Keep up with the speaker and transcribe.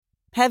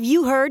Have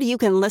you heard you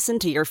can listen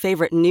to your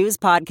favorite news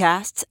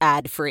podcasts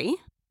ad-free?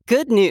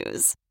 Good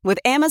news. With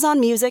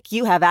Amazon Music,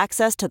 you have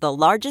access to the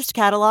largest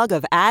catalog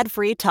of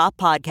ad-free top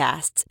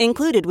podcasts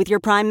included with your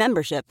Prime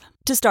membership.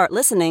 To start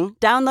listening,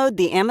 download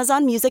the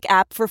Amazon Music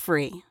app for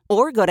free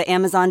or go to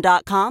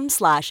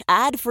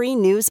amazon.com/ad-free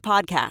news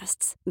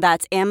podcasts.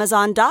 That's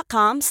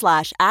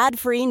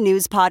amazon.com/ad-free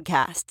news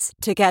podcasts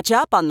to catch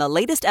up on the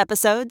latest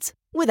episodes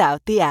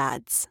without the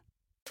ads.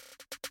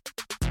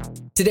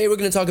 Today we're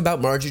going to talk about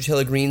Marjorie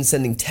Taylor Greene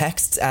sending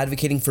texts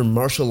advocating for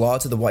martial law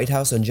to the White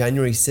House on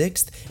January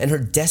 6th and her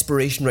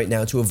desperation right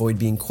now to avoid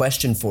being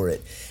questioned for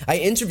it. I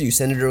interview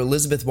Senator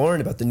Elizabeth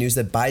Warren about the news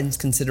that Biden's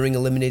considering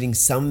eliminating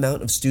some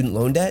amount of student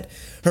loan debt,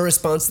 her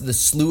response to the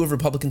slew of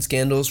Republican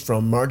scandals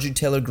from Marjorie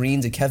Taylor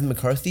Greene to Kevin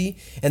McCarthy,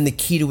 and the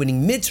key to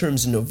winning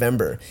midterms in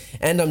November.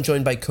 And I'm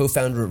joined by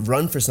co-founder of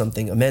Run for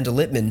Something, Amanda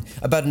Littman,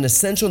 about an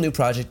essential new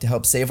project to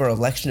help save our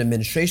election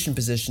administration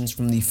positions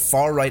from the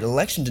far-right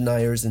election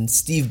deniers and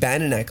Steve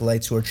Bannon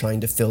acolytes who are trying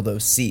to fill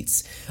those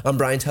seats. I'm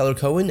Brian Tyler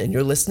Cohen, and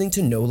you're listening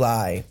to No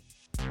Lie.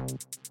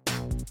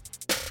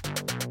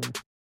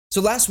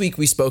 So last week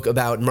we spoke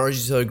about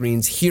Marjorie Taylor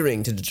Greene's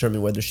hearing to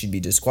determine whether she'd be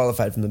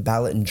disqualified from the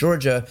ballot in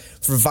Georgia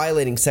for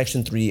violating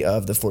Section 3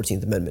 of the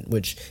 14th Amendment,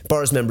 which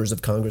bars members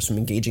of Congress from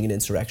engaging in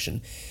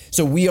insurrection.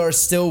 So we are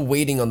still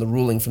waiting on the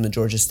ruling from the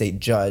Georgia state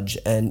judge,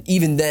 and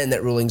even then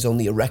that ruling's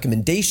only a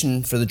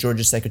recommendation for the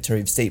Georgia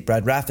Secretary of State,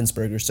 Brad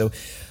Raffensperger, so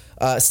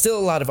still a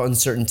lot of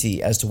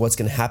uncertainty as to what's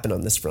going to happen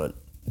on this front.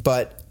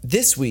 But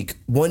this week,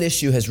 one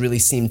issue has really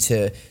seemed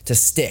to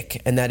stick,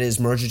 and that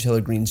is Marjorie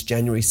Taylor Greene's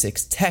January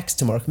 6th text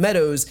to Mark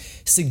Meadows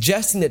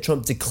suggesting that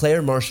Trump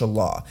declare martial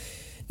law.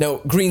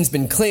 Now, Greene's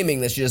been claiming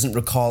that she doesn't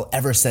recall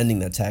ever sending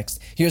that text.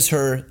 Here's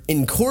her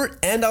in court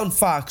and on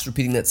Fox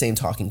repeating that same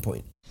talking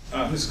point.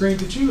 Ms. Greene,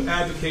 did you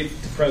advocate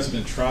to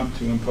President Trump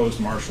to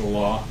impose martial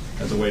law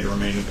as a way to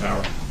remain in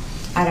power?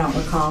 I don't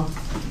recall.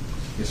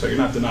 So you're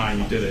not denying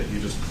you did it, you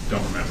just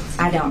don't remember.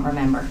 I don't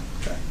remember.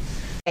 Okay.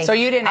 So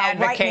you didn't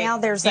advocate, right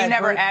now you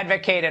never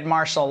advocated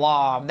martial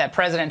law, that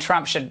President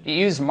Trump should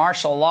use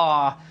martial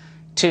law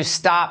to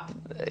stop,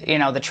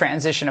 the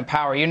transition of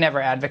power. You never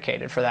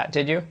advocated for that,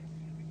 did you?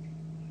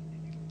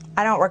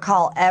 I don't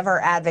recall ever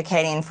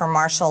advocating for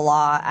martial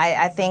law.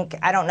 I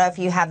don't know if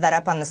you have that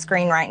up on the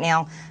screen right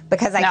now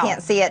because I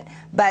can't see it,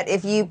 but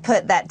if you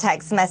put that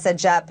text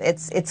message up,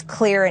 it's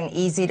clear and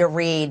easy to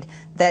read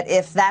that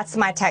if that's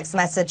my text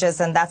messages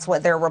and that's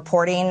what they're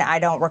reporting, I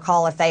don't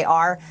recall if they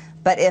are,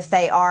 but if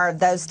they are,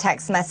 those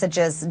text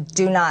messages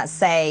do not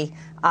say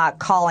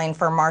calling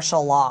for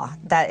martial law.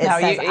 That it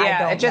says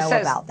I don't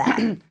know about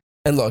that.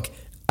 And look,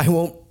 I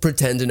won't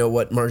pretend to know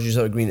what Marjorie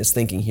Taylor Greene is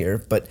thinking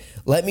here, but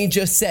let me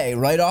just say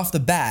right off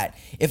the bat,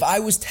 if I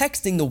was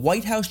texting the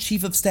White House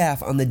Chief of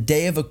Staff on the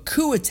day of a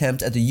coup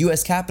attempt at the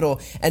U.S. Capitol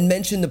and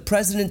mentioned the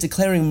president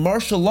declaring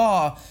martial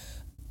law,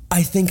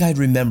 I think I'd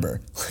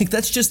remember. Like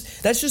that's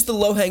just the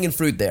low-hanging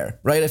fruit there,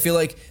 right? I feel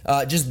like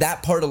just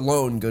that part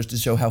alone goes to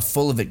show how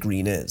full of it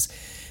Greene is.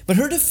 But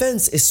her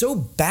defense is so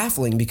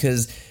baffling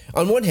because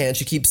on one hand,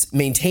 she keeps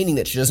maintaining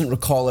that she doesn't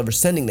recall ever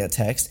sending that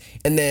text,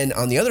 and then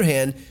on the other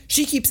hand,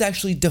 she keeps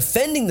actually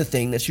defending the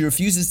thing that she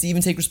refuses to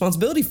even take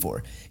responsibility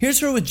for. Here's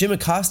her with Jim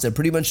Acosta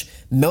pretty much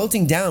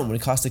melting down when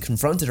Acosta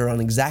confronted her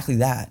on exactly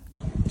that.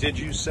 Did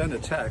you send a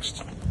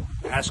text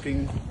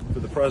asking for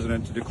the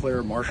president to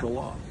declare martial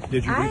law?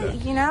 Did you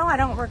do that? I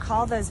don't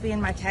recall those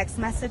being my text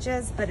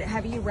messages, but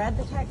have you read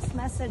the text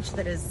message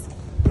that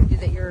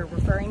you're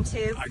referring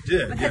to? I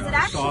did. Because it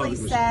actually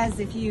says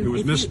if you... It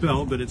was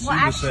misspelled, but it seemed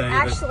to say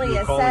actually that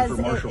you're calling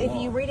for martial if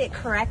law. You read it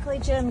correctly,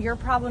 Jim, your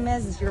problem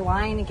is you're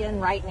lying again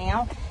right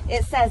now.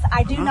 It says,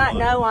 I do not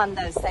know on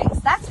those things.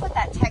 That's what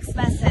that text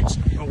message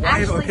says.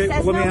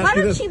 Why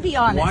don't you be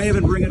honest? Why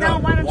even bring it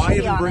up? Why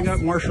even bring up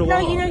martial law?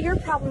 No, your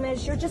problem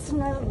is you're just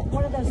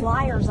one of those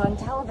liars on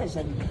television.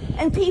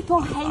 And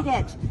people hate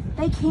it.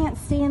 They can't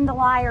stand the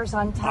liars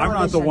on television.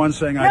 I'm not the one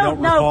saying I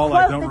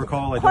don't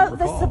recall. Quote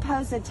the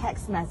supposed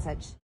text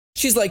message.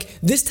 She's like,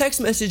 this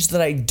text message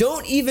that I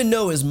don't even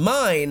know is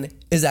mine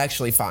is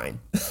actually fine.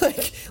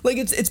 like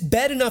it's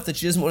bad enough that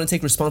she doesn't want to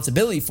take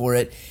responsibility for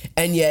it,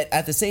 and yet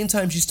at the same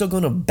time she's still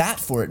going to bat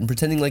for it and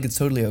pretending like it's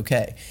totally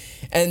okay.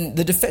 And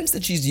the defense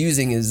that she's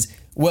using is,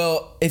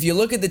 well, if you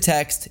look at the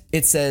text,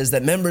 it says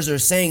that members are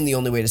saying the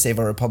only way to save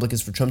our republic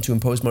is for Trump to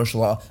impose martial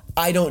law.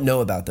 I don't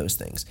know about those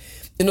things.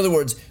 In other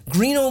words,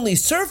 Greene only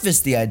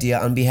surfaced the idea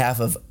on behalf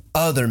of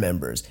other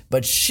members,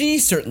 but she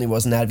certainly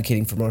wasn't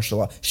advocating for martial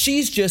law.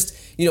 She's just,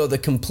 the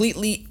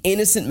completely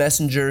innocent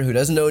messenger who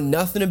doesn't know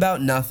nothing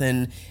about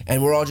nothing,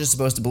 and we're all just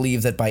supposed to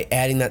believe that by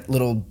adding that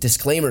little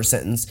disclaimer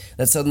sentence,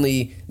 that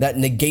suddenly that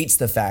negates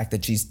the fact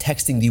that she's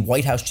texting the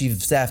White House Chief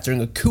of Staff during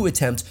a coup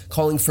attempt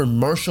calling for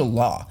martial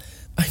law.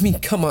 I mean,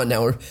 come on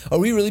now. Are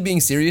we really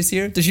being serious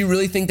here? Does she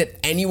really think that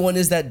anyone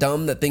is that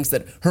dumb that thinks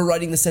that her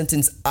writing the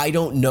sentence, I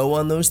don't know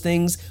on those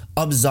things,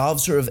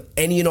 absolves her of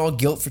any and all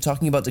guilt for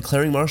talking about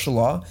declaring martial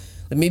law?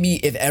 Maybe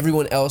if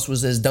everyone else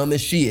was as dumb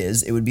as she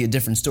is, it would be a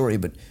different story.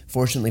 But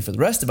fortunately for the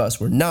rest of us,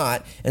 we're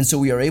not. And so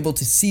we are able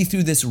to see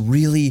through this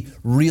really,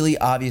 really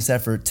obvious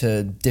effort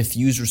to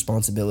diffuse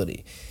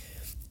responsibility.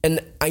 And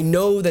I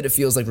know that it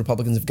feels like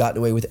Republicans have gotten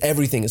away with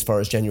everything as far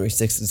as January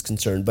 6th is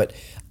concerned, but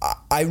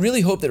I really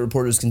hope that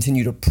reporters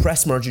continue to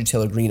press Marjorie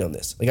Taylor Greene on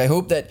this. Like, I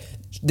hope that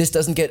this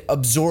doesn't get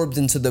absorbed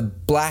into the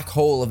black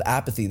hole of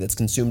apathy that's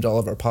consumed all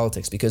of our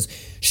politics, because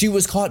she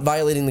was caught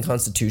violating the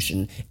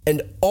Constitution,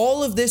 and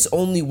all of this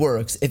only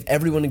works if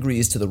everyone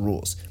agrees to the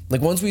rules.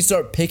 Like, once we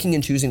start picking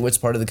and choosing which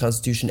part of the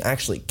Constitution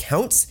actually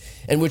counts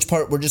and which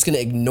part we're just going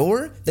to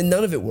ignore, then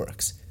none of it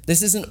works.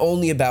 This isn't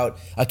only about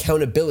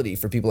accountability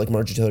for people like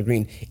Marjorie Taylor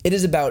Greene. It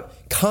is about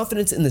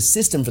confidence in the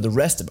system for the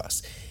rest of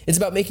us. It's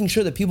about making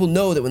sure that people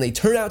know that when they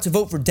turn out to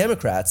vote for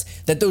Democrats,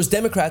 that those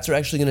Democrats are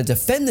actually going to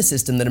defend the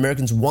system that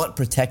Americans want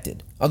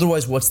protected.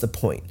 Otherwise, what's the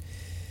point?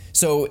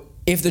 So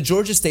if the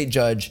Georgia state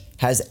judge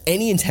has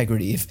any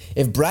integrity,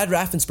 if Brad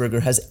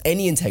Raffensperger has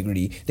any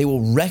integrity, they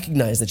will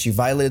recognize that she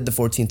violated the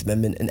 14th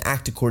Amendment and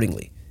act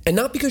accordingly. And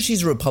not because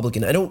she's a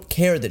Republican. I don't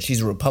care that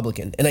she's a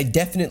Republican. And I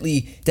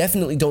definitely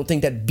don't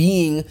think that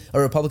being a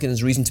Republican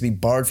is a reason to be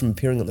barred from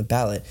appearing on the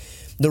ballot.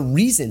 The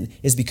reason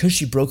is because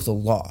she broke the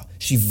law.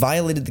 She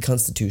violated the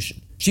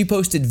Constitution. She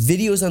posted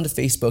videos onto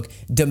Facebook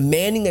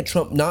demanding that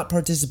Trump not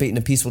participate in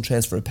a peaceful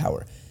transfer of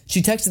power.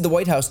 She texted the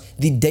White House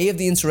the day of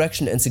the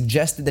insurrection and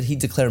suggested that he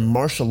declare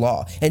martial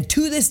law. And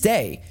to this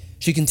day,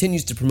 she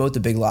continues to promote the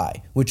big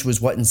lie, which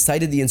was what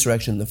incited the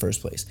insurrection in the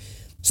first place.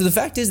 So the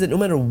fact is that no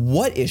matter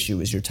what issue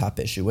is your top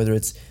issue, whether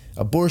it's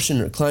abortion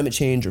or climate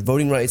change or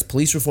voting rights,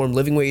 police reform,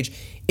 living wage,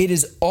 it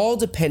is all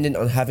dependent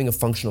on having a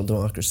functional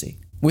democracy.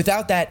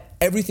 Without that,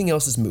 everything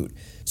else is moot.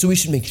 So we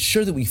should make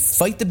sure that we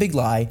fight the big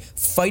lie,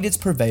 fight its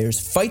purveyors,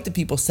 fight the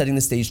people setting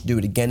the stage to do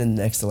it again in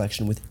the next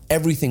election with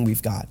everything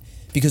we've got.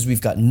 Because we've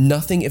got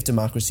nothing if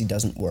democracy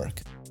doesn't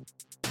work.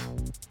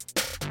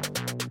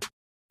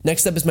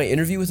 Next up is my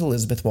interview with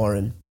Elizabeth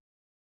Warren.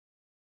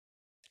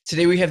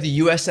 Today we have the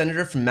U.S.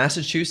 Senator from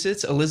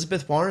Massachusetts,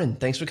 Elizabeth Warren.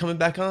 Thanks for coming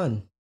back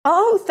on.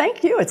 Oh,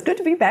 thank you. It's good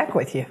to be back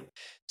with you.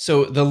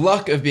 So the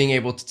luck of being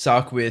able to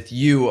talk with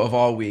you of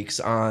all weeks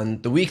on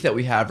the week that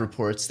we have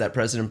reports that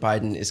President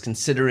Biden is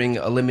considering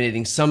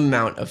eliminating some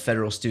amount of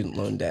federal student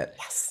loan debt.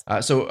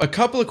 Yes. So a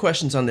couple of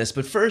questions on this,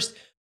 but first,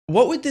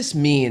 what would this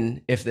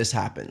mean if this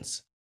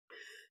happens?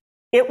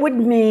 It would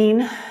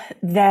mean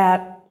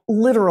that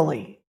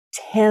literally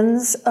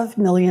tens of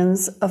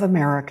millions of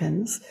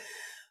Americans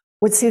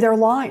would see their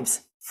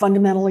lives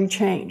fundamentally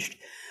changed.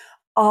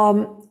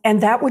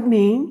 And that would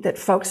mean that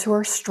folks who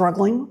are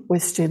struggling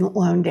with student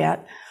loan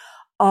debt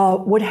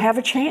would have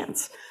a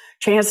chance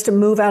to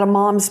move out of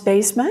mom's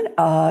basement,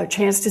 a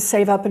chance to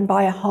save up and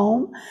buy a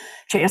home,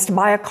 chance to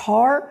buy a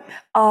car,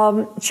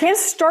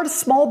 chance to start a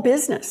small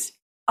business,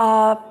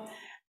 a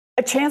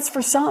chance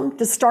for some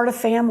to start a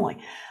family.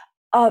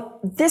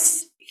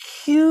 This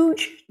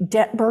huge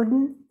debt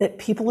burden that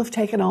people have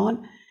taken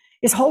on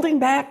is holding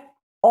back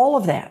all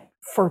of that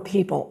for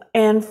people,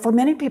 and for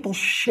many people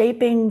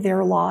shaping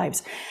their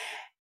lives.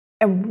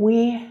 And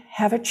we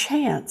have a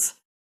chance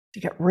to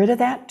get rid of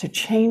that, to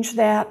change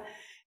that,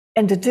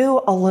 and to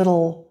do a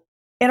little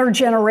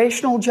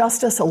intergenerational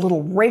justice, a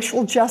little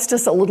racial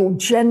justice, a little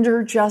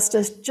gender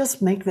justice,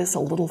 just make this a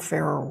little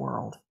fairer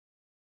world.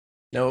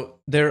 Now,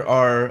 there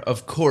are,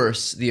 of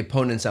course, the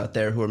opponents out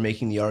there who are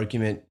making the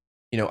argument,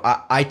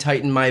 I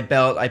tightened my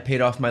belt, I paid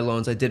off my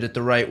loans, I did it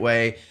the right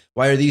way.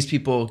 Why are these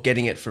people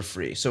getting it for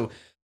free? So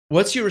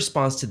what's your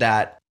response to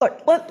that?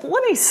 Look, let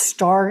me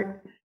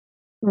start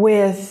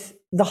with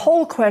the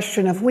whole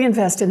question of we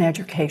invest in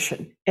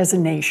education as a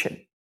nation,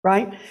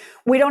 right?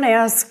 We don't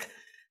ask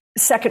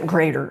second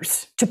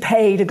graders to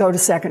pay to go to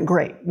second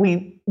grade.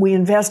 We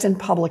invest in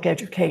public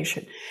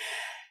education.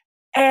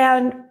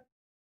 And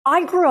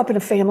I grew up in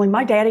a family,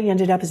 my daddy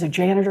ended up as a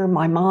janitor,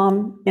 my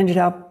mom ended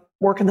up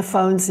working the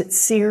phones at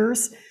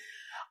Sears.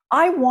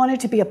 I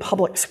wanted to be a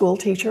public school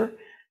teacher,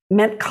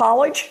 meant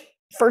college,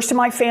 first in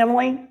my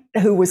family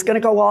who was going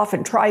to go off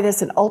and try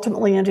this and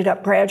ultimately ended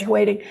up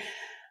graduating.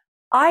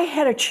 I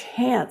had a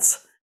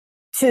chance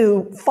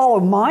to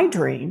follow my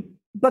dream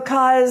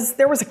because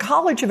there was a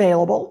college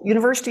available,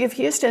 University of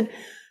Houston,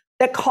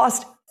 that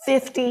cost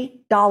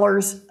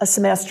 $50 a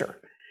semester.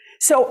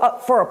 So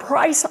for a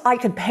price I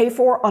could pay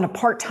for on a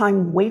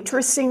part-time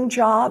waitressing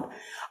job,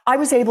 I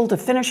was able to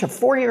finish a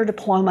 4-year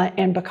diploma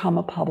and become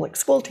a public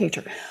school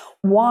teacher.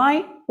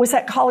 Why was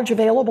that college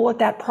available at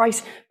that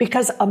price?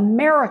 Because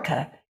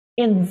America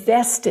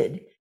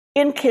invested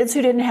in kids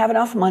who didn't have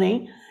enough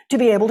money to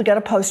be able to get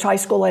a post-high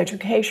school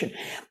education.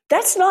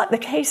 That's not the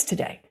case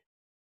today.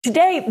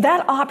 Today,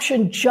 that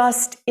option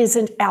just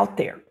isn't out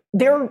there.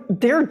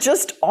 There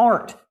just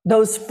aren't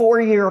those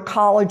 4-year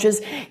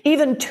colleges,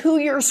 even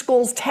 2-year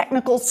schools,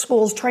 technical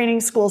schools,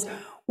 training schools,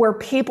 where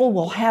people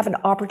will have an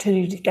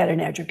opportunity to get an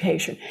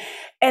education.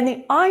 And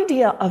the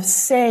idea of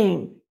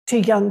saying to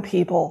young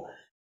people,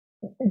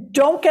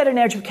 don't get an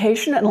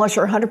education unless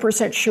you're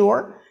 100%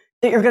 sure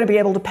that you're going to be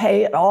able to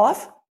pay it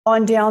off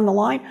on down the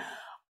line,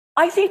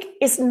 I think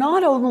is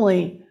not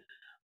only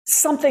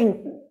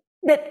something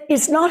that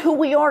is not who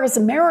we are as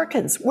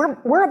Americans.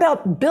 We're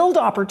about build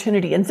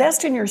opportunity,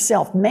 invest in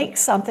yourself, make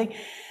something,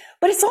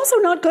 but it's also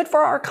not good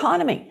for our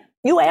economy.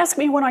 You asked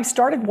me when I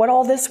started what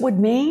all this would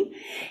mean.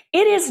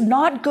 It is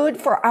not good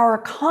for our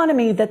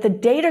economy that the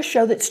data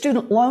show that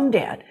student loan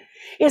debt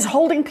is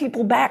holding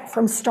people back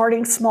from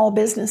starting small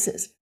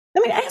businesses.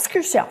 I mean, ask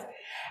yourself,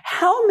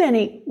 how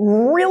many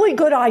really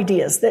good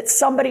ideas that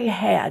somebody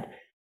had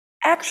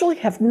actually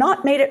have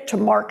not made it to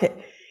market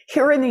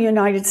here in the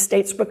United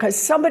States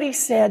because somebody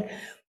said,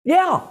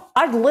 yeah,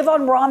 I'd live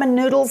on ramen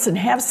noodles and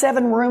have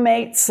 7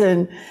 roommates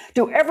and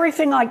do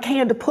everything I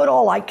can to put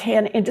all I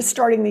can into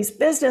starting these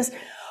business,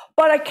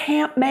 but I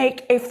can't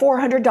make a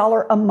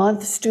 $400 a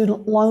month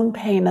student loan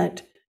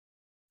payment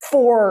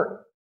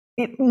for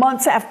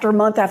months after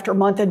month after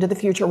month into the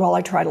future while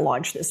I try to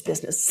launch this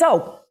business.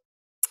 So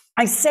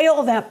I say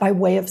all that by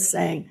way of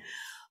saying,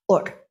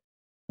 look,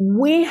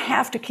 we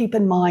have to keep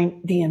in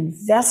mind the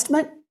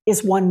investment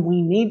is one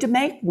we need to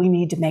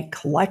make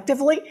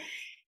collectively.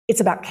 It's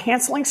about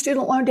canceling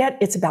student loan debt.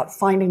 It's about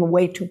finding a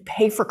way to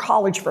pay for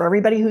college for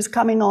everybody who's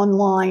coming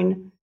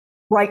online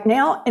right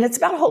now. And it's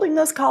about holding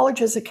those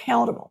colleges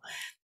accountable.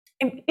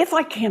 And if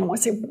I can, I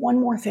want to say one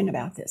more thing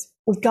about this.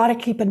 We've got to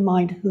keep in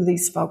mind who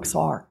these folks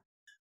are.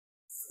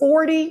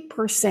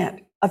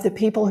 40% of the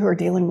people who are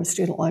dealing with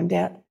student loan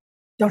debt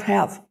don't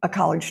have a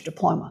college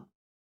diploma.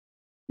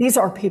 These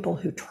are people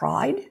who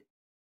tried,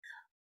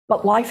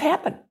 but life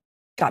happened.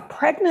 Got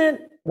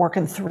pregnant,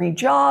 working 3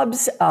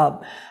 jobs,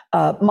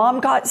 mom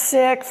got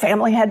sick,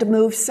 family had to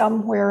move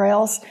somewhere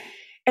else,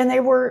 and they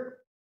were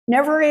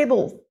never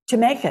able to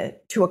make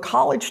it to a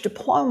college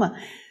diploma.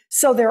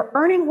 So they're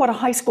earning what a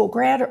high school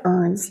grad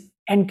earns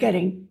and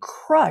getting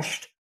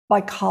crushed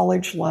by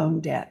college loan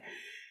debt.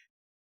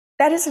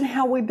 That isn't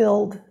how we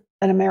build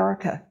an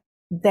America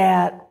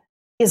that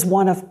is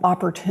one of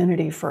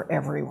opportunity for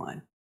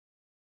everyone.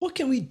 What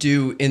can we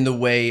do in the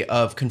way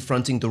of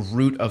confronting the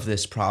root of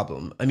this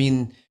problem? I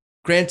mean,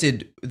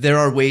 granted, there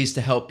are ways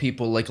to help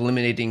people, like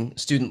eliminating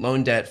student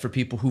loan debt for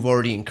people who've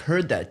already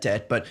incurred that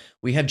debt, but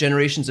we have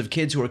generations of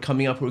kids who are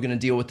coming up who are going to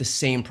deal with the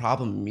same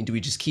problem. I mean, do we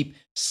just keep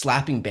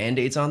slapping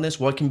Band-Aids on this?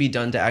 What can be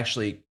done to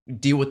actually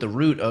deal with the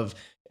root of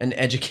an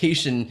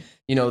education,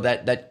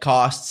 that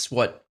costs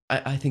what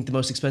I think the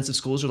most expensive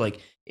schools are like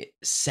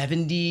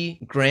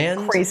 70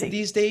 grand Crazy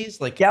these days?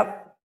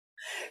 Yep.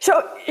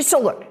 So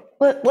look,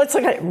 let's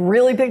look at a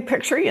really big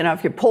picture.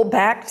 If you pull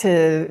back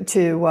to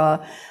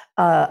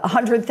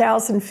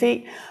 100,000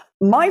 feet,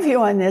 my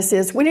view on this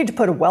is we need to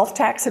put a wealth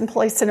tax in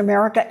place in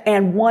America.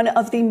 And one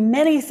of the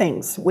many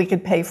things we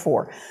could pay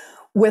for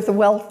with a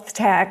wealth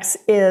tax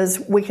is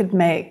we could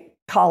make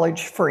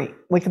college free.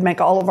 We could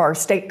make all of our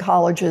state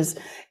colleges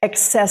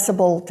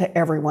accessible to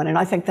everyone. And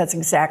I think that's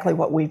exactly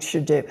what we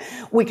should do.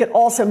 We could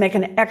also make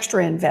an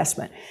extra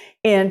investment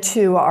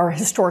into our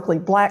historically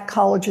Black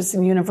colleges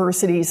and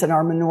universities and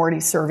our minority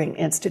serving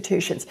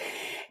institutions.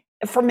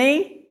 For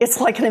me,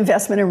 it's like an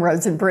investment in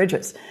roads and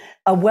bridges.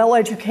 A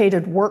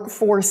well-educated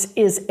workforce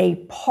is a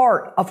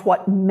part of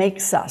what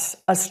makes us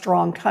a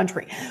strong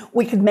country.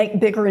 We could make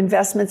bigger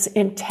investments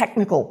in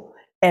technical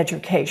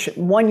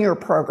education, 1-year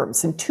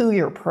programs and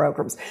 2-year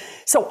programs.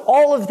 So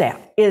all of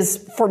that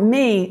is, for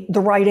me, the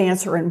right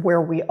answer and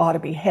where we ought to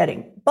be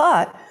heading.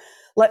 But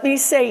let me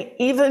say,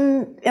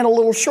 even in a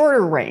little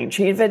shorter range,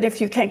 even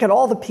if you can't get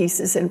all the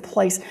pieces in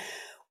place,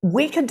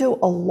 we can do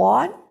a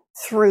lot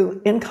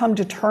through income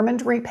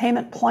determined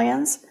repayment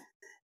plans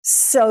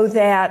so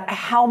that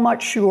how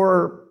much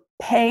you're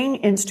paying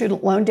in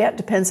student loan debt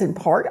depends in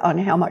part on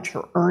how much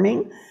you're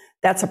earning.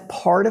 That's a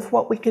part of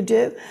what we could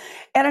do.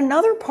 And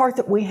another part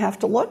that we have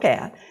to look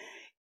at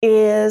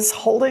is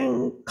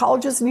holding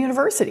colleges and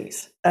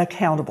universities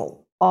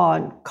accountable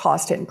on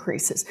cost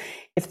increases.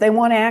 If they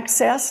want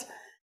access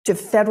to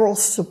federal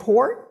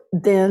support,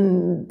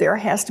 then there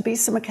has to be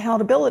some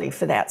accountability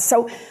for that.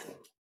 So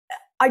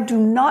I do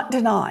not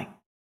deny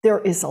there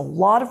is a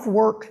lot of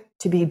work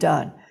to be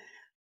done,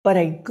 but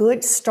a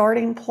good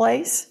starting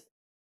place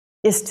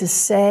is to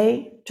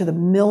say to the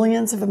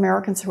millions of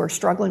Americans who are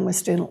struggling with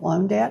student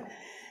loan debt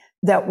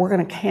that we're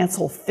going to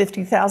cancel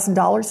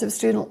 $50,000 of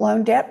student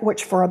loan debt,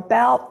 which for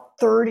about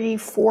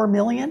 34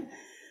 million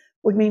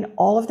would mean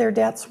all of their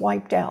debts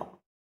wiped out.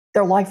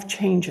 Their life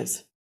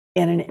changes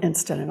in an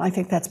instant. And I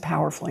think that's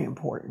powerfully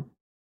important.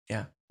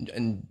 Yeah.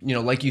 And,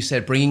 like you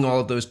said, bringing all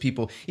of those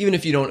people, even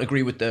if you don't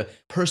agree with the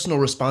personal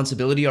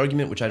responsibility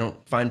argument, which I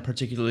don't find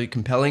particularly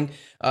compelling,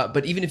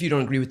 but even if you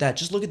don't agree with that,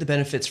 just look at the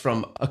benefits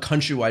from a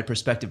countrywide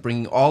perspective,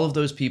 bringing all of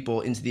those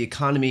people into the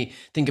economy.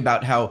 Think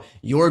about how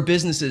your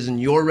businesses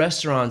and your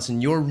restaurants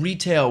and your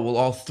retail will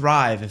all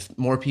thrive if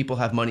more people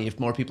have money, if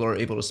more people are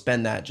able to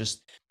spend that.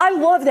 I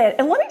love that.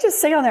 And let me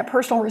just say on that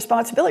personal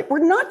responsibility,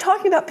 we're not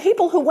talking about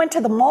people who went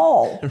to the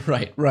mall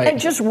right, and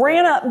just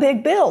ran up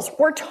big bills.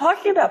 We're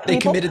talking about people. They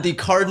committed the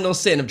cardinal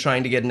sin of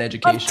trying to get an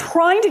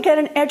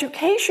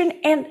education.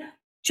 And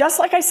just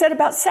like I said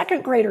about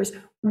second graders,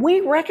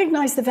 we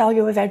recognize the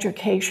value of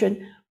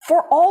education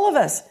for all of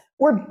us.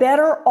 We're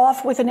better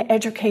off with an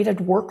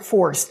educated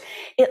workforce.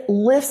 It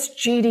lifts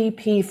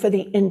GDP for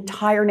the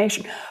entire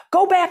nation.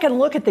 Go back and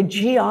look at the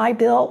GI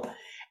Bill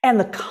and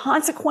the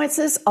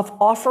consequences of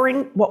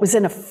offering what was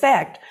in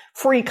effect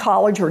free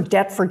college or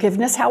debt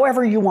forgiveness,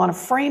 however you want to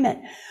frame it,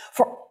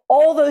 for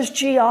all those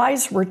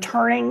GIs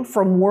returning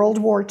from World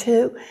War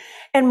II.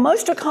 And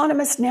most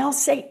economists now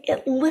say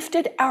it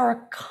lifted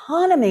our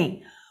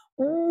economy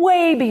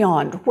way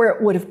beyond where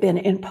it would have been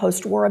in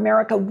post-war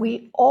America.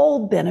 We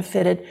all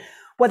benefited,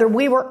 whether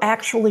we were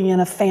actually in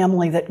a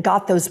family that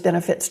got those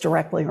benefits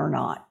directly or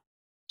not.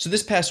 So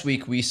this past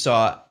week, we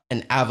saw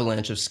an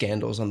avalanche of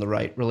scandals on the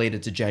right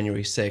related to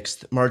January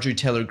 6th. Marjorie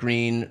Taylor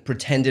Greene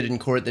pretended in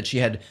court that she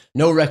had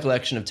no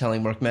recollection of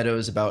telling Mark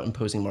Meadows about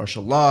imposing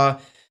martial law.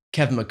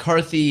 Kevin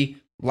McCarthy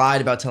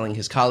lied about telling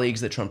his colleagues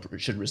that Trump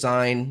should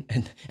resign,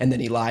 and then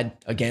he lied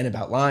again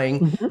about lying.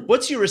 Mm-hmm.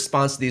 What's your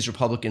response to these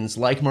Republicans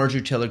like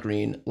Marjorie Taylor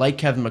Greene, like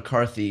Kevin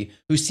McCarthy,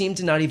 who seem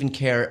to not even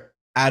care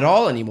at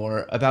all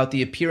anymore about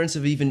the appearance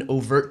of even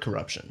overt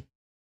corruption?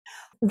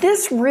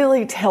 This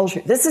really tells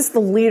you, this is the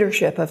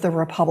leadership of the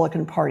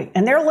Republican Party,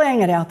 and they're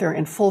laying it out there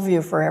in full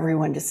view for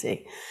everyone to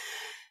see.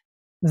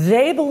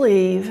 They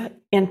believe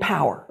in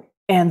power,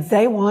 and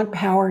they want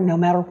power no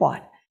matter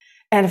what.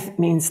 And if it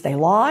means they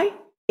lie,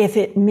 if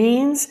it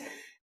means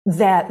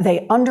that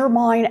they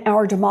undermine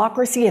our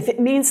democracy, if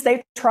it means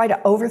they try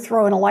to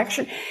overthrow an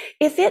election,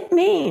 if it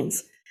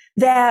means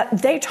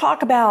that they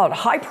talk about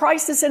high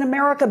prices in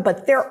America,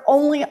 but their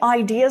only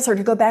ideas are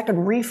to go back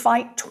and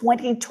refight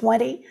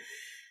 2020,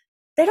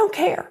 they don't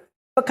care,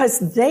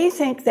 because they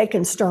think they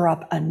can stir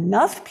up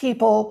enough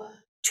people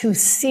to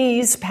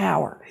seize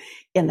power.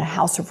 In the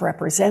House of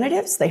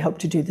Representatives, they hope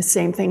to do the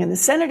same thing in the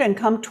Senate, and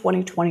come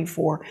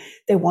 2024,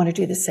 they want to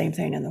do the same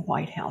thing in the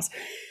White House.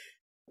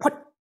 What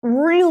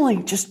really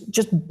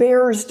just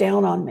bears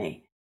down on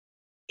me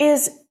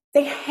is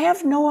they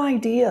have no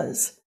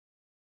ideas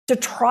to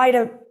try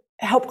to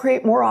help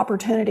create more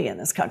opportunity in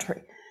this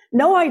country.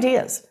 No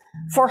ideas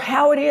for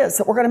how it is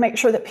that we're going to make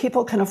sure that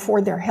people can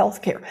afford their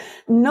health care.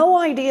 No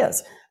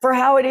ideas for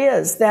how it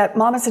is that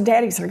mamas and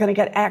daddies are going to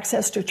get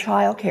access to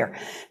child care.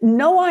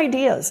 No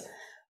ideas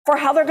for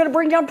how they're going to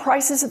bring down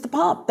prices at the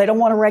pump. They don't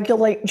want to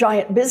regulate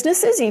giant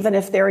businesses, even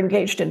if they're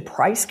engaged in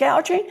price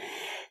gouging.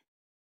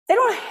 They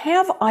don't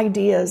have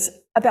ideas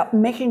about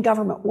making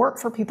government work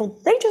for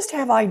people. They just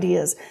have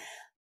ideas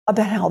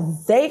about how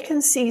they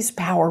can seize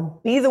power,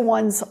 be the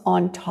ones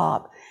on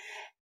top,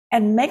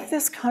 and make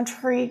this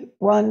country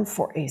run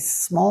for a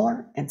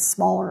smaller and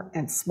smaller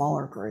and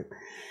smaller group.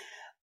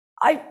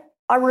 I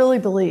really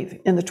believe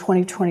in the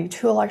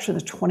 2022 election,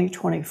 the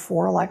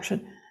 2024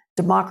 election,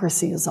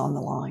 democracy is on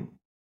the line.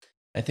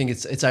 I think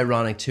it's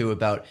ironic too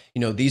about,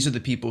 these are the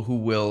people who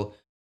will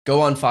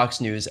go on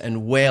Fox News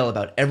and wail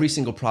about every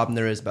single problem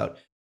there is about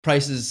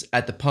prices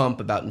at the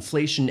pump, about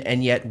inflation,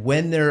 and yet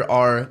when there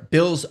are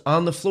bills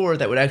on the floor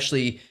that would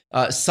actually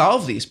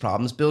solve these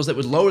problems, bills that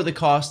would lower the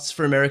costs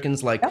for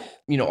Americans, like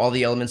all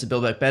the elements of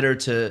Build Back Better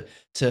to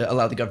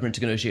allow the government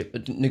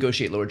to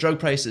negotiate lower drug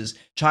prices,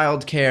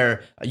 child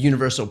care,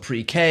 universal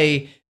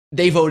pre-K,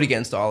 they vote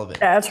against all of it.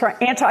 That's right.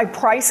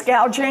 Anti-price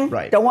gouging.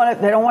 Right. They don't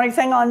want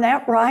anything on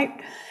that, right?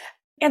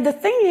 And the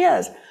thing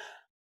is,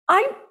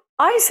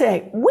 I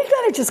say we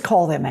got to just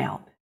call them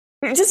out.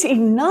 Just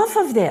enough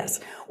of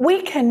this.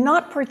 We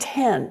cannot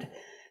pretend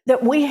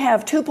that we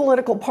have two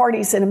political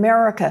parties in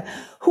America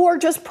who are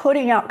just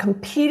putting out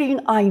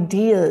competing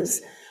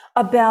ideas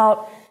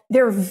about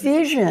their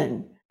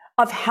vision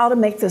of how to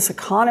make this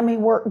economy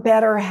work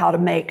better, how to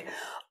make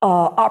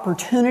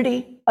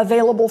opportunity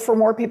available for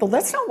more people.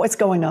 That's not what's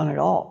going on at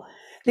all.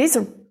 These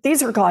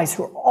are guys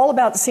who are all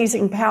about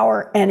seizing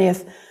power, and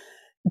if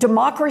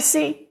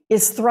democracy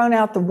is thrown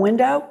out the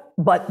window,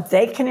 but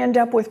they can end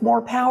up with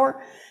more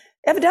power,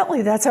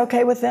 evidently that's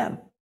okay with them.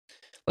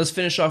 Let's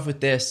finish off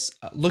with this.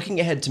 Looking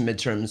ahead to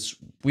midterms,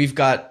 we've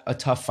got a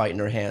tough fight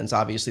in our hands.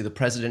 Obviously, the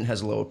president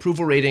has a low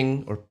approval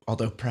rating, or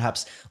although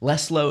perhaps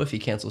less low if he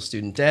cancels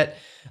student debt,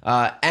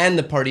 and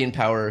the party in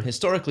power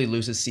historically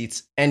loses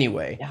seats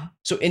anyway. Yeah.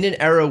 So in an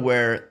era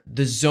where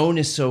the zone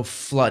is so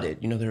flooded,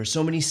 there are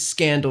so many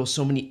scandals,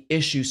 so many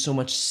issues, so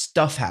much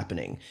stuff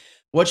happening,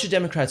 what should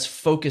Democrats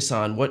focus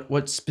on?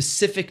 What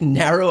specific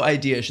narrow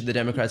idea should the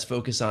Democrats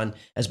focus on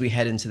as we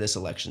head into this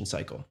election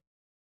cycle?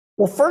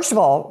 Well, first of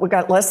all, we've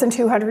got less than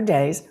 200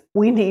 days.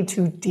 We need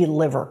to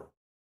deliver.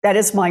 That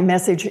is my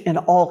message in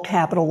all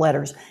capital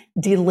letters,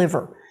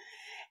 deliver.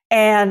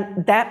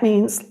 And that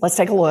means, let's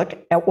take a look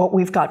at what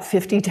we've got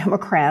 50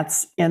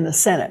 Democrats in the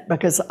Senate,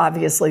 because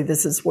obviously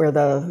this is where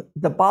the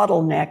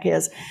bottleneck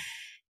is.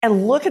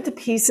 And look at the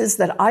pieces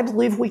that I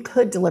believe we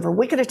could deliver.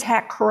 We could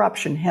attack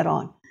corruption head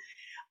on.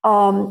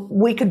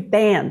 We could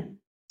ban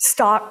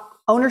stock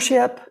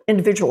ownership,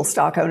 individual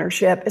stock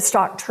ownership,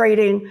 stock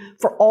trading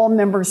for all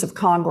members of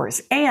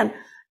Congress. And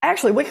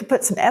actually, we could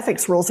put some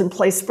ethics rules in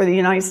place for the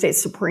United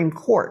States Supreme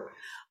Court.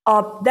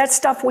 That's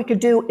stuff we could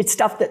do. It's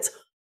stuff that's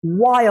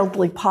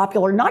wildly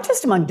popular, not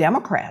just among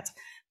Democrats,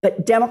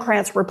 but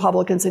Democrats,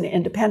 Republicans, and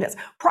independents.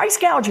 Price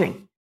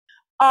gouging,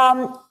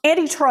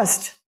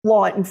 antitrust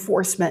law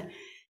enforcement.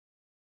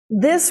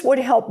 This would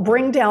help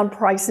bring down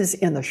prices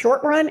in the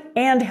short run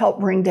and help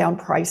bring down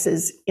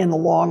prices in the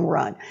long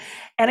run.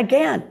 And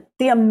again,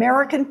 the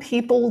American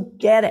people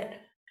get it.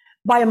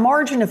 By a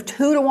margin of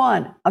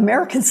 2-1,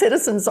 American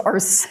citizens are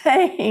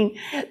saying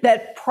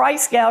that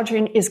price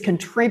gouging is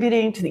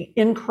contributing to the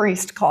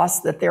increased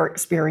costs that they're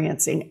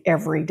experiencing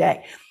every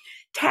day.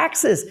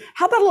 Taxes.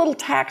 How about a little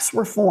tax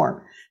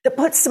reform that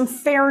puts some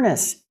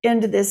fairness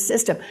into this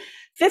system?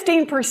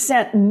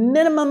 15%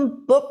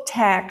 minimum book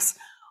tax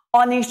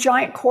on these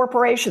giant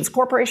corporations.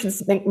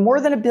 Corporations make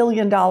more than $1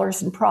 billion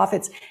in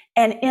profits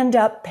and end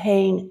up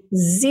paying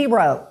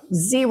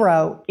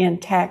zero in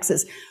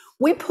taxes.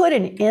 We put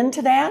an end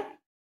to that.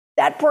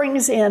 That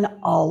brings in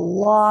a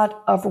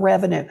lot of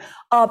revenue.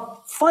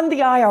 Fund the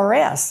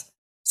IRS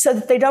so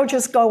that they don't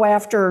just go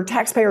after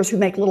taxpayers who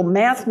make little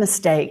math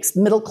mistakes,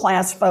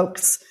 middle-class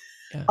folks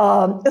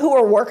who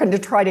are working to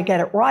try to get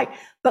it right,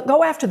 but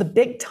go after the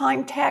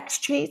big-time tax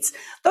cheats.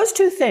 Those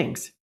two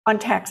things on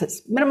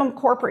taxes, minimum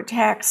corporate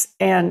tax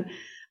and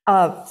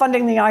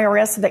funding the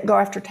IRS so that go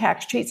after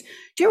tax cheats.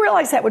 Do you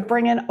realize that would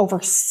bring in over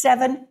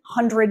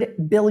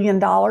 $700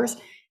 billion?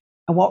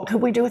 And what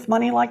could we do with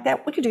money like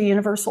that? We could do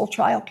universal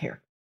child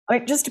care. I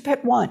mean, just to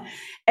pick one.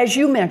 As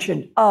you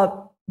mentioned,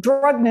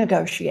 drug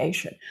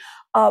negotiation.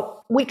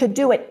 We could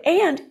do it.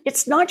 And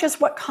it's not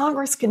just what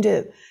Congress can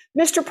do.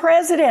 Mr.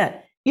 President,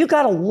 you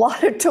got a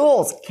lot of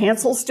tools.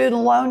 Cancel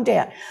student loan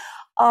debt.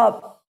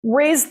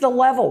 Raise the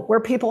level where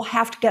people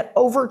have to get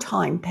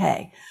overtime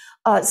pay.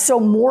 So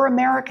more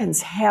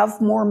Americans have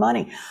more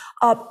money.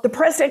 The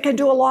president can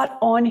do a lot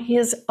on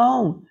his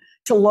own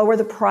to lower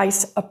the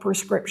price of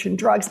prescription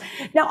drugs.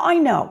 Now, I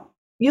know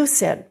you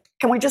said,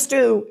 can we just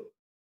do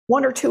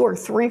 1 or 2 or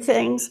 3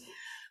 things?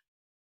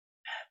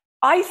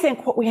 I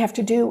think what we have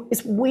to do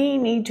is we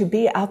need to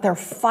be out there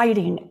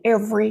fighting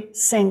every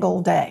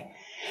single day.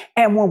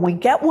 And when we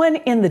get one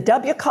in the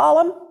W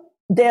column,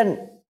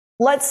 then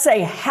let's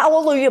say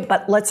hallelujah,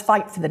 but let's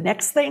fight for the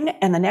next thing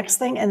and the next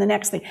thing and the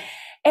next thing.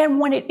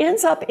 And when it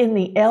ends up in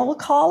the L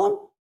column,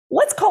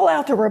 let's call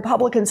out the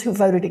Republicans who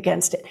voted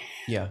against it.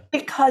 Yeah.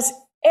 Because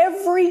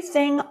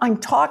everything I'm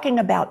talking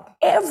about,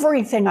 it's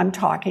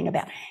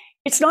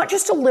not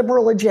just a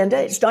liberal agenda.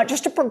 It's not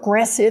just a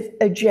progressive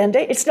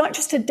agenda. It's not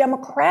just a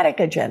Democratic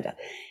agenda.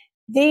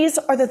 These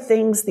are the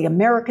things the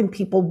American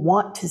people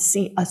want to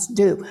see us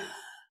do.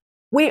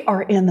 We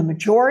are in the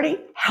majority.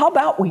 How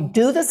about we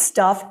do the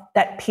stuff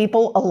that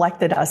people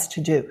elected us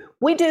to do?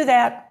 We do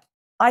that.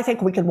 I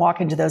think we can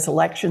walk into those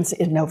elections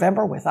in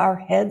November with our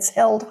heads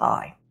held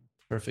high.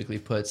 Perfectly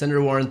put.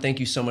 Senator Warren, thank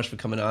you so much for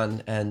coming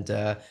on, and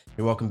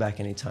you're welcome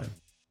back anytime.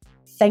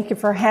 Thank you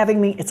for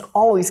having me. It's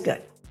always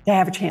good to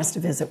have a chance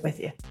to visit with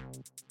you.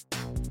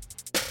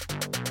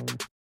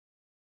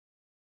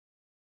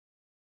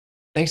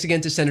 Thanks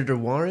again to Senator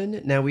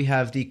Warren. Now we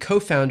have the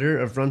co-founder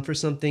of Run for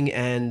Something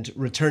and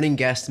returning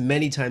guest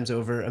many times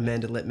over,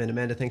 Amanda Littman.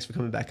 Amanda, thanks for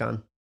coming back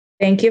on.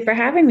 Thank you for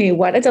having me.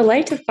 What a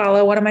delight to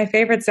follow one of my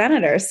favorite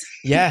senators.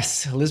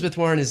 Yes, Elizabeth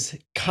Warren is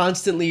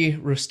constantly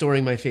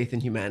restoring my faith in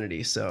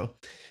humanity. So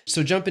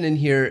jumping in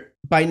here,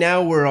 by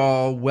now we're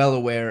all well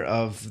aware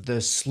of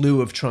the slew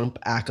of Trump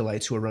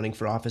acolytes who are running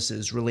for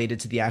offices related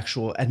to the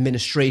actual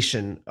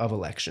administration of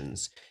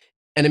elections.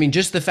 And I mean,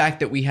 just the fact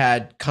that we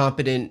had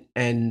competent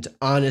and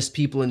honest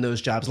people in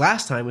those jobs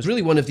last time was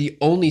really one of the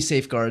only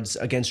safeguards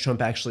against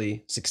Trump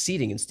actually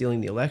succeeding and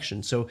stealing the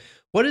election. So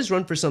what is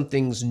Run for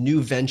Something's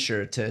new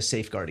venture to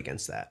safeguard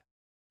against that?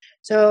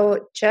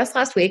 So just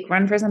last week,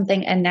 Run for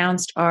Something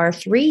announced our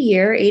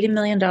 3-year, $80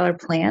 million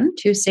plan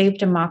to save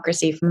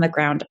democracy from the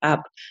ground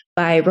up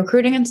by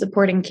recruiting and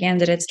supporting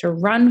candidates to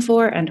run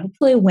for and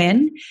hopefully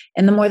win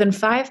in the more than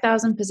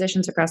 5,000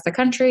 positions across the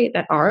country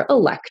that are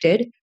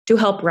elected to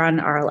help run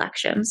our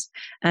elections.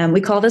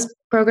 We call this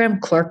program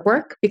clerk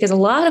work because a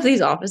lot of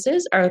these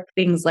offices are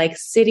things like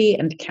city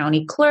and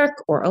county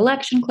clerk or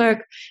election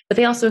clerk, but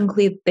they also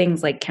include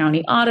things like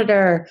county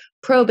auditor,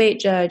 probate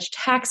judge,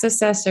 tax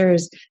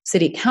assessors,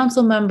 city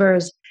council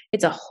members.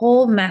 It's a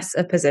whole mess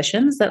of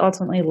positions that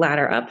ultimately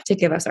ladder up to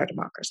give us our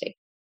democracy.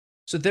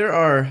 So there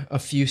are a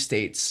few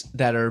states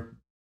that are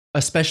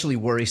especially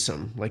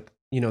worrisome, like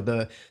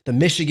the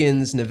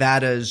Michigans,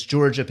 Nevadas,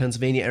 Georgia,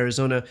 Pennsylvania,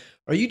 Arizona.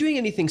 Are you doing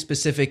anything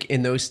specific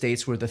in those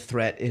states where the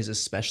threat is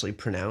especially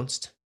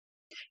pronounced?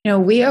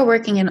 We are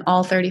working in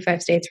all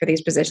 35 states where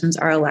these positions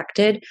are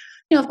elected.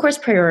 Of course,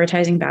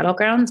 prioritizing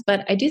battlegrounds,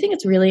 but I do think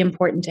it's really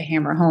important to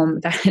hammer home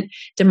that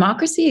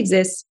democracy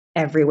exists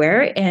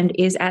everywhere and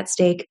is at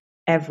stake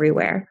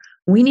everywhere.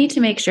 We need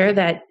to make sure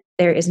that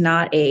there is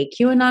not a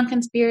QAnon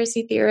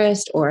conspiracy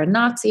theorist or a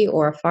Nazi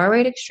or a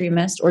far-right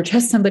extremist or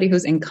just somebody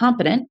who's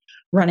incompetent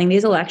running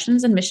these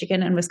elections in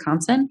Michigan and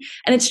Wisconsin.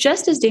 And it's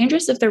just as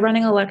dangerous if they're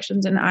running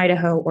elections in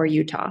Idaho or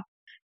Utah.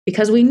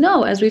 Because we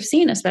know, as we've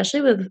seen,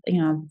 especially with,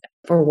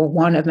 for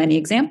one of many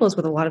examples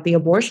with a lot of the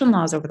abortion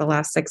laws over the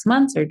last 6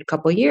 months or a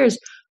couple of years,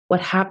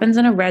 what happens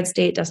in a red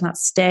state does not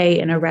stay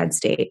in a red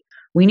state.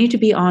 We need to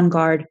be on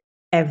guard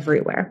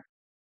everywhere.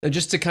 Now,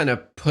 just to kind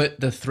of put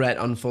the threat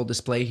on full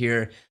display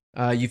here,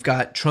 You've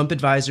got Trump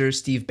advisor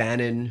Steve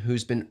Bannon,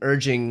 who's been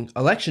urging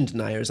election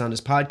deniers on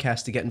his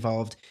podcast to get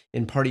involved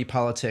in party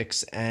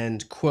politics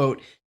and,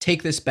 quote,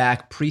 take this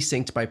back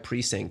precinct by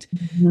precinct.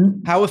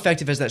 Mm-hmm. How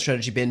effective has that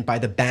strategy been by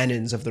the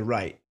Bannons of the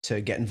right to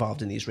get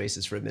involved in these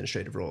races for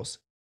administrative roles?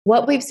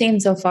 What we've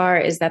seen so far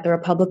is that the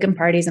Republican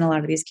parties in a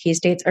lot of these key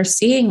states are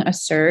seeing a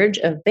surge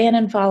of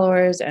Bannon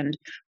followers and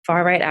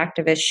far-right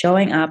activists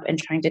showing up and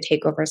trying to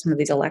take over some of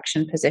these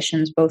election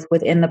positions, both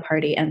within the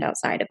party and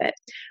outside of it.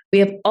 We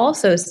have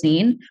also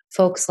seen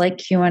folks like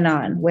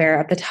QAnon, where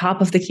at the top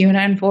of the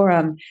QAnon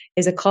forum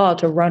is a call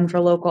to run for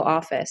local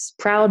office.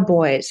 Proud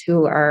Boys,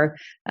 who are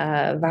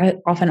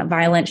often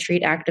violent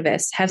street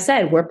activists, have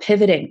said we're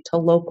pivoting to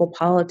local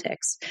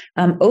politics.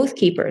 Oath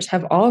Keepers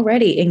have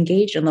already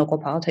engaged in local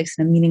politics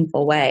in a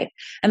meaningful way.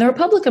 And the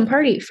Republican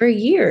Party, for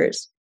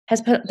years, has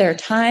put their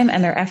time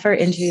and their effort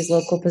into these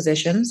local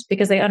positions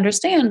because they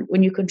understand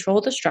when you control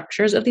the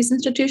structures of these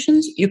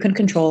institutions, you can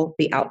control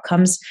the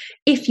outcomes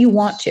if you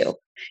want to. You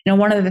know,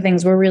 one of the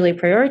things we're really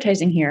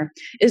prioritizing here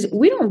is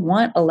we don't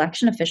want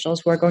election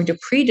officials who are going to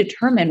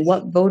predetermine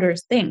what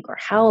voters think or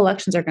how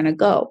elections are going to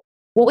go.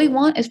 What we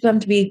want is for them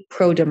to be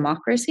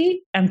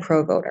pro-democracy and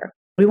pro-voter.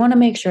 We want to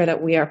make sure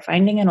that we are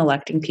finding and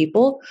electing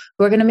people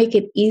who are going to make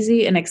it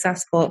easy and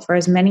accessible for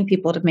as many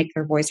people to make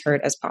their voice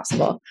heard as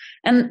possible.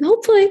 And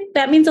hopefully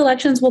that means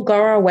elections will go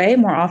our way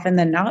more often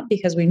than not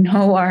because we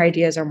know our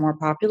ideas are more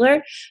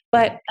popular.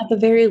 But at the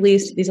very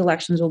least, these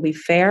elections will be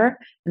fair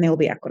and they will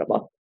be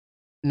equitable.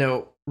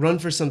 Now, Run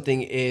for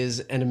Something is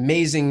an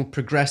amazing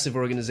progressive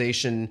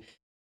organization.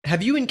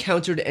 Have you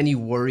encountered any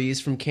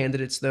worries from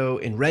candidates, though,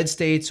 in red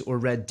states or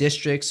red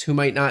districts who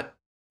might not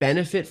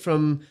benefit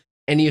from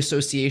any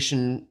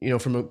association,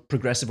 from a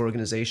progressive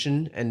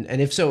organization?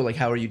 And if so, like,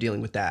 how are you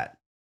dealing with that?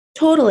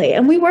 Totally.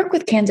 And we work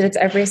with candidates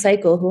every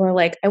cycle who are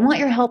like, I want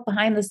your help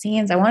behind the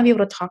scenes. I want to be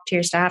able to talk to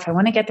your staff. I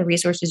want to get the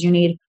resources you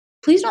need.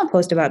 Please don't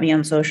post about me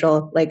on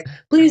social. Like,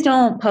 please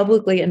don't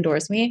publicly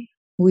endorse me.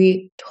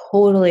 We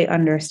totally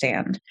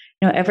understand.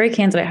 Every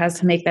candidate has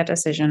to make that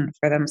decision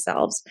for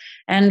themselves.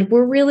 And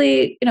we're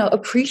really,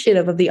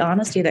 appreciative of the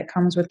honesty that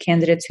comes with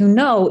candidates who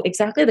know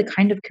exactly the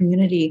kind of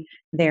community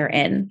they're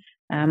in.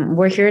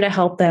 We're here to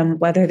help them,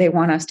 whether they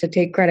want us to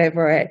take credit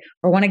for it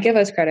or want to give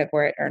us credit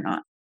for it or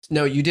not.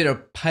 No, you did a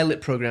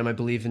pilot program, I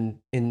believe, in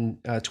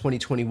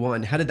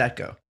 2021. How did that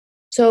go?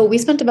 So we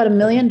spent about $1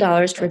 million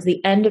towards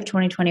the end of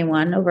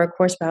 2021 over a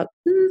course about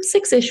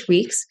 6-ish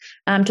weeks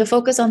to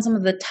focus on some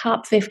of the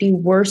top 50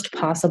 worst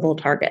possible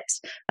targets.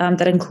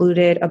 That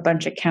included a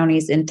bunch of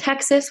counties in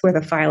Texas where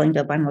the filing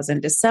deadline was in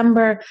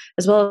December,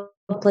 as well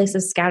as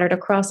places scattered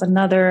across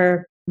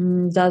another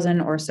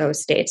dozen or so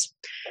states.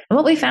 And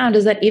what we found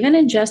is that even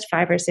in just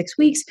 5 or 6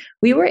 weeks,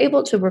 we were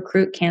able to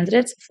recruit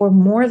candidates for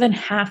more than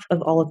half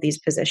of all of these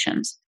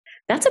positions.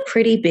 That's a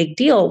pretty big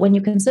deal when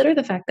you consider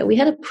the fact that we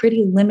had a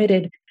pretty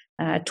limited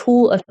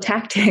tool of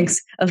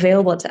tactics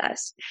available to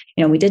us.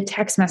 We did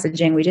text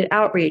messaging, we did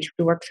outreach,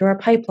 we worked through our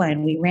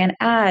pipeline, we ran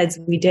ads,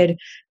 we did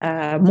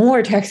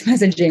more text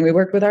messaging, we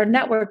worked with our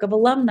network of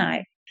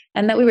alumni.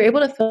 And that we were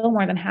able to fill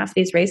more than half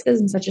these races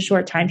in such a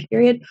short time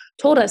period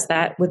told us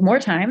that with more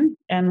time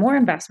and more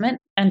investment,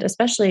 and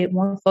especially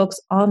more folks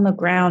on the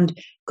ground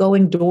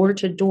going door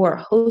to door,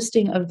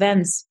 hosting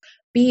events,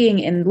 being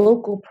in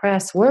local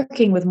press,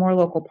 working with more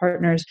local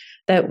partners,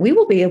 that we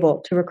will be able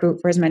to recruit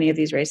for as many of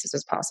these races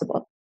as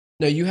possible.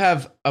 Now, you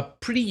have a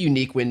pretty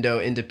unique window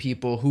into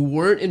people who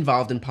weren't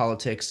involved in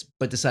politics,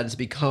 but decided to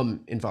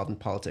become involved in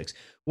politics.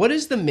 What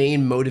is the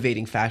main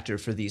motivating factor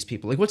for these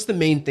people? Like, what's the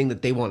main thing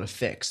that they want to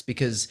fix?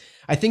 Because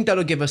I think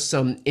that'll give us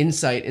some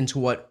insight into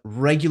what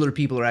regular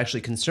people are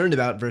actually concerned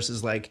about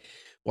versus like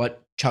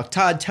what Chuck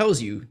Todd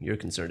tells you you're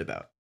concerned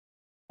about.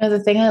 The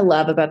thing I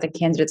love about the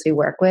candidates we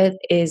work with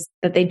is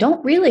that they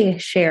don't really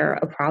share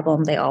a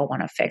problem they all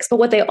want to fix. But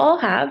what they all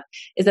have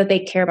is that they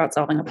care about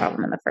solving a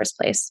problem in the first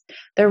place.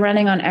 They're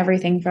running on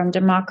everything from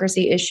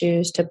democracy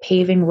issues to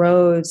paving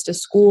roads to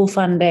school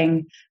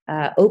funding,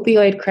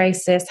 opioid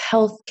crisis,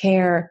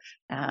 healthcare,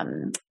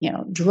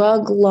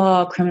 drug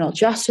law, criminal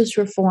justice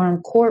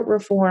reform, court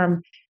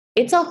reform.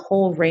 It's a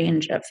whole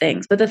range of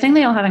things. But the thing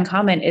they all have in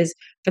common is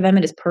for them,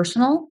 it is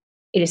personal,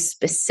 it is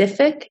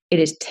specific, it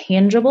is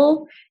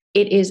tangible.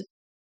 It is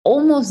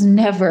almost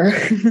never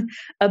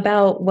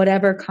about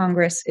whatever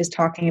Congress is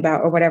talking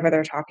about or whatever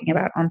they're talking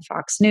about on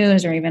Fox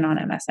News or even on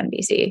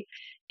MSNBC.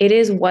 It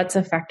is what's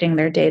affecting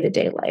their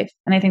day-to-day life.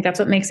 And I think that's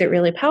what makes it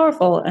really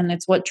powerful. And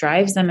it's what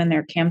drives them in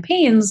their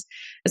campaigns,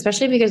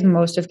 especially because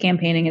most of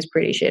campaigning is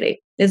pretty shitty.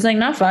 It's like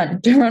not fun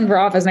to run for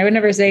office. And I would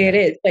never say it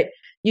is, but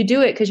you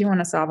do it because you want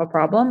to solve a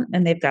problem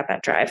and they've got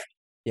that drive.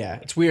 Yeah,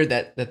 it's weird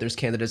that there's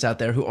candidates out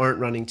there who aren't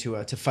running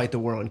to fight the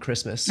war on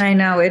Christmas. I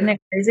know, isn't it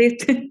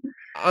crazy?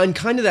 On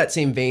kind of that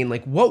same vein,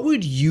 like, what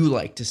would you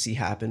like to see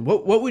happen?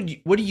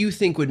 What do you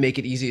think would make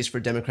it easiest for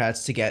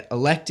Democrats to get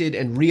elected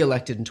and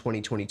reelected in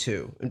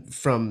 2022?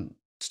 From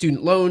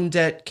student loan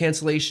debt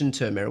cancellation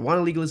to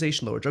marijuana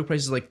legalization, lower drug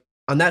prices, like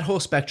on that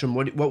whole spectrum,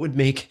 what would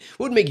make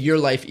your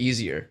life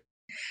easier?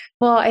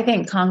 Well, I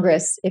think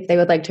Congress, if they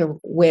would like to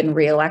win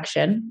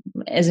re-election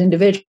as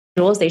individuals,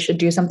 individuals, they should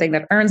do something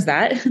that earns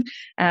that.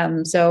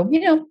 So,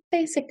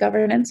 basic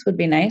governance would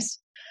be nice.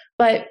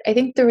 But I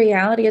think the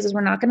reality is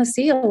we're not going to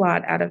see a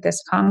lot out of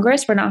this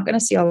Congress. We're not going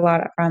to see a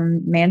lot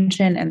from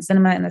Manchin and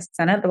Sinema in the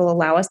Senate that will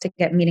allow us to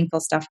get meaningful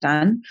stuff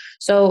done.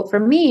 So for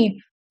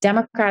me,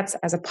 Democrats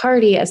as a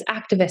party, as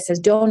activists, as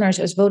donors,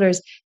 as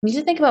voters, need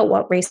to think about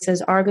what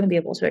races are going to be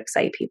able to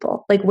excite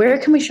people. Like, where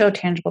can we show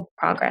tangible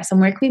progress and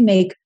where can we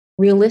make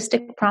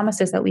realistic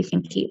promises that we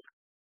can keep?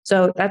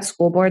 So that's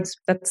school boards,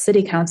 that's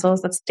city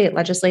councils, that's state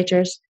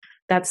legislatures.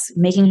 That's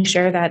making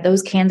sure that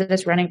those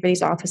candidates running for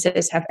these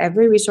offices have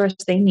every resource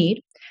they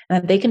need and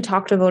that they can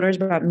talk to voters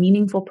about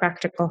meaningful,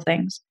 practical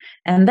things.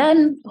 And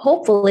then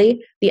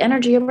hopefully the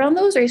energy around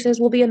those races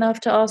will be enough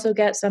to also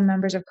get some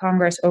members of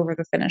Congress over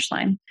the finish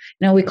line.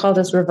 We call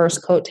this reverse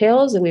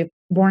coattails, and we've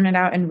borne it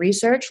out in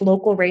research.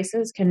 Local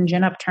races can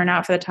gin up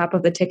turnout for the top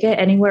of the ticket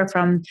anywhere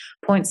from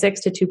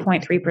 0.6 to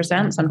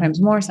 2.3%, sometimes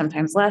more,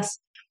 sometimes less.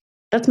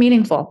 That's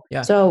meaningful.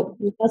 Yeah. So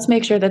let's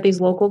make sure that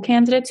these local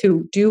candidates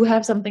who do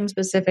have something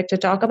specific to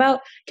talk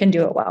about can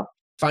do it well.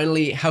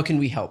 Finally, how can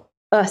we help?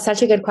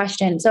 Such a good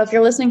question. So if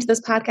you're listening to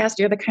this podcast,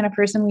 you're the kind of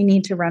person we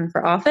need to run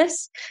for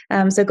office.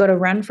 So go to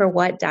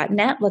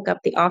runforwhat.net, look up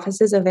the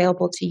offices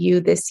available to you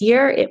this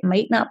year. It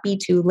might not be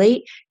too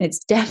late. It's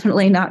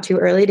definitely not too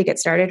early to get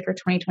started for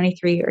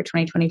 2023 or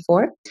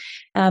 2024.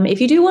 If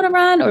you do want to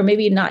run, or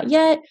maybe not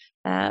yet,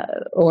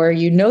 or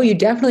you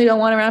definitely don't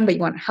want to run, but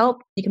you want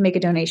help, you can make a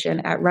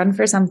donation at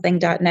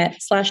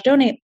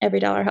runforsomething.net/donate.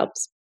 Every dollar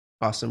helps.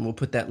 Awesome. We'll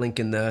put that link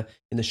in the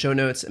show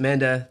notes.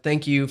 Amanda,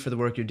 thank you for the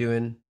work you're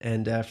doing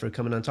and for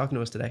coming on talking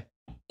to us today.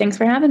 Thanks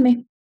for having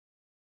me.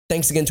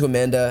 Thanks again to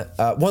Amanda.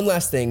 One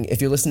last thing,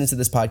 if you're listening to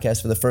this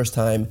podcast for the first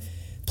time,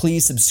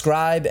 please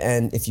subscribe,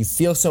 and if you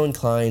feel so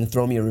inclined,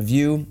 throw me a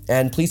review,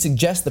 and please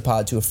suggest the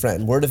pod to a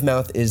friend. Word of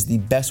mouth is the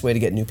best way to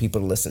get new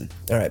people to listen.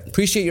 All right.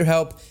 Appreciate your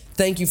help.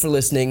 Thank you for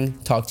listening.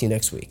 Talk to you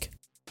next week.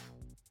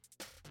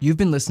 You've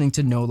been listening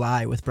to No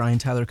Lie with Brian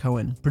Tyler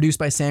Cohen, produced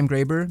by Sam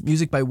Graber,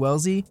 music by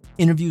Wellesley,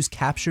 interviews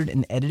captured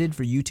and edited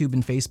for YouTube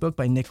and Facebook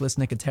by Nicholas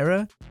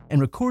Nicotera,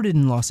 and recorded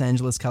in Los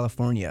Angeles,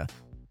 California.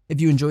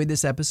 If you enjoyed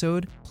this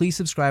episode, please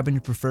subscribe on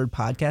your preferred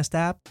podcast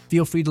app,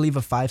 feel free to leave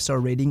a 5-star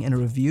rating and a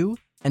review,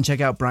 and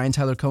check out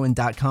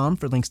briantylercohen.com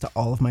for links to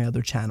all of my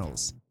other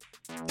channels.